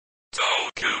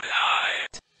Good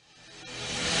night.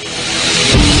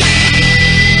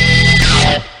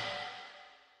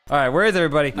 All right, where is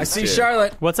everybody? I see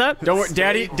Charlotte. What's up? Don't worry,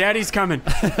 Daddy's coming.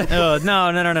 Oh,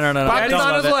 no. Papa's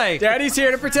on his way. Daddy's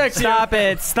here to protect you. Stop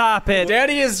it.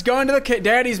 Daddy is going to the cave.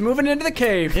 Daddy's moving into the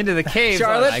cave. Into the cave.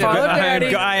 Charlotte, follow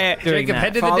Daddy. Jacob,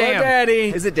 head to the Follow dam.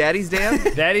 Daddy. Is it Daddy's dam?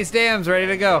 Daddy's dam's ready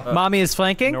to go. Mommy is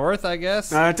flanking. North, I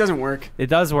guess. No, it doesn't work. It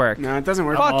does work. No, it doesn't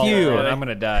work. Fuck you. I'm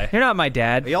gonna die. You're not my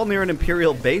dad. Are y'all near an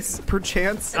Imperial base,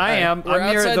 perchance? I am. We're I'm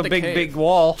near outside the the big, cave. big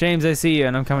wall. James, I see you,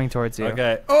 and I'm coming towards you.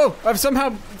 Okay. Oh, I've somehow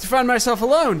found myself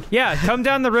alone. Yeah, come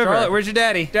down the river. Charlotte, where's your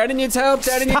daddy? Daddy needs help.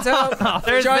 Daddy needs help.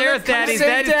 There's Charlotte, come Daddy's. save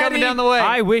Daddy's coming Daddy. down the way.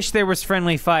 I wish there was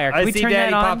friendly fire. Can I we see turn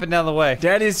Daddy that on? popping down the way.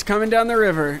 Daddy's coming down the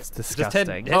river. It's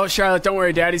disgusting. Oh, Charlotte, don't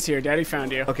worry. Daddy's here. Daddy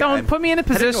found you. Okay, Don't put me in a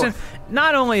position north.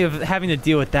 not only of having to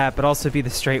deal with that, but also be the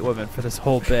straight woman for this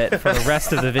whole bit for the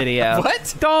rest of the video.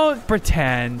 What? Don't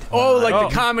pretend. Oh, like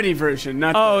the comedy version,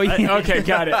 not Oh, the... yeah. Okay,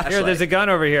 got it. Here, there's a gun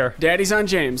over here. Daddy's on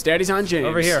James. Daddy's on James.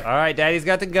 Over here. All right, Daddy's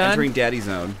got the gun. Entering Daddy's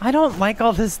zone. I don't like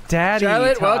all this daddy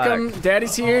Charlotte, talk. welcome.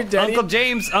 Daddy's here. Daddy. Uncle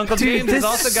James has this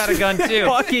also got a gun too.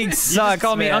 Fucking You sucks, just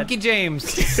call me man. Unky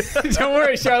James. Don't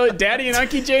worry, Charlotte. Daddy and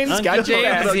Unky James Uncle got your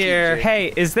James back. here.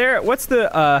 Hey, is there what's the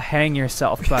hang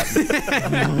yourself button?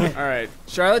 All right,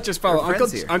 Charlotte, just follow Our Uncle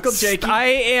friends here. Uncle Jakey. I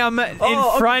am in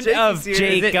Uncle front Jake of is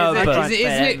here. Jacob. Isn't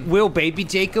it Will Baby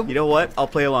Jacob? You know what? I'll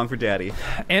play along for Daddy.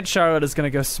 Aunt Charlotte is gonna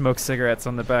go smoke cigarettes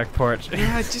on the back porch.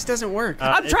 Yeah, it just doesn't work.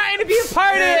 I'm trying to be a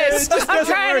part of this. it just I'm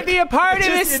doesn't trying work. to be a part of It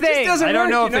this just thing. doesn't I don't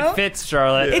know work, if you know? it fits,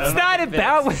 Charlotte. It's not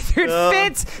about whether it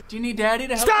fits. Do you need Daddy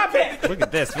to help? Stop it! Look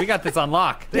at this. We got this on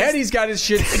lock. Daddy's got his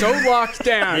shit so locked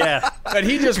down Yeah. that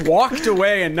he just walked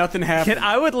away and nothing happened.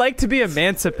 I would like to be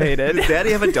emancipated. Does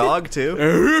Daddy have a dog too?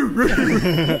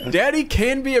 Daddy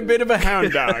can be a bit of a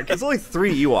hound dog. There's only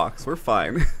 3 Ewoks. We're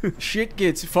fine. Shit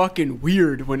gets fucking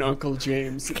weird when Uncle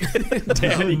James and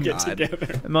Daddy get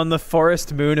together. I'm on the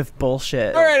forest moon of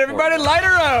bullshit. All right, everybody, light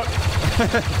her up.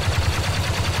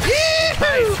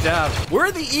 Nice stuff. Where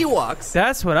are the Ewoks?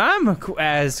 That's what I'm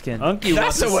asking. Unky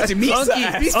That's wants what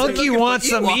Unky wants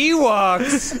some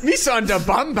Ewoks. Me son da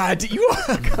bamba do you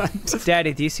want?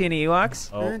 Daddy, do you see any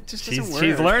Ewoks? Oh, It just doesn't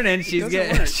she's work. learning. She's doesn't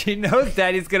getting. work. She knows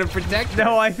Daddy's gonna protect her.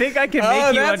 No, I think I can make Oh,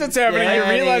 you. that's what's happening. You're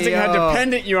Daddy, realizing how oh.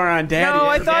 dependent you are on Daddy. No,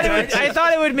 I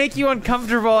thought it would make you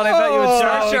uncomfortable, and I thought you would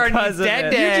start Sure, because of dead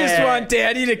it. dad. You just want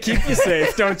Daddy to keep you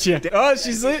safe, don't you? Oh,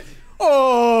 she's lit.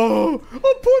 Oh,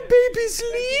 poor baby's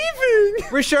leaving.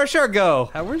 Where's Shar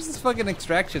go? Where's this fucking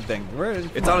extraction thing? Where is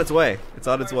It's on its way. It's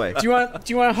on its way. Do you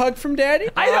want a hug from Daddy?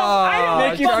 I don't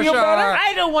Make you fucking- feel better?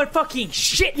 I don't want fucking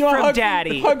shit You want a from hug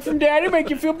Daddy. Hug from Daddy,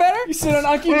 make you feel better? You sit on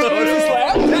Uncle James's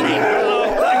lap.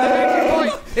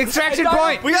 Extraction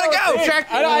point. We gotta go!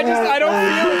 I don't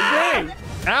feel a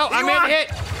thing. Ow! I'm in hit.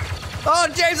 Oh,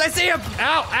 James, I see him!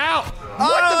 Ow! Ow! Oh,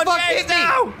 What the fuck James, hit me?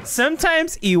 no!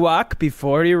 Sometimes Ewok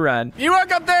before you run. You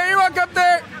walk up there. You walk up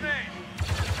there.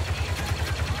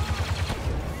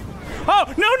 Oh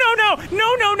no!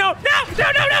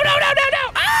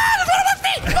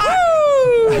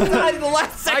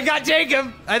 I got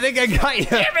Jacob. I think I got you.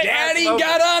 Daddy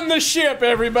got on the ship,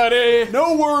 everybody.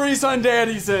 No worries on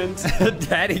Daddy's end.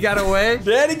 Daddy got away.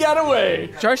 Daddy got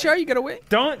away. Char, you got away.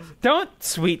 Don't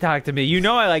sweet talk to me. You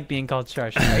know I like being called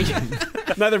Char.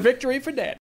 Another victory for Dad.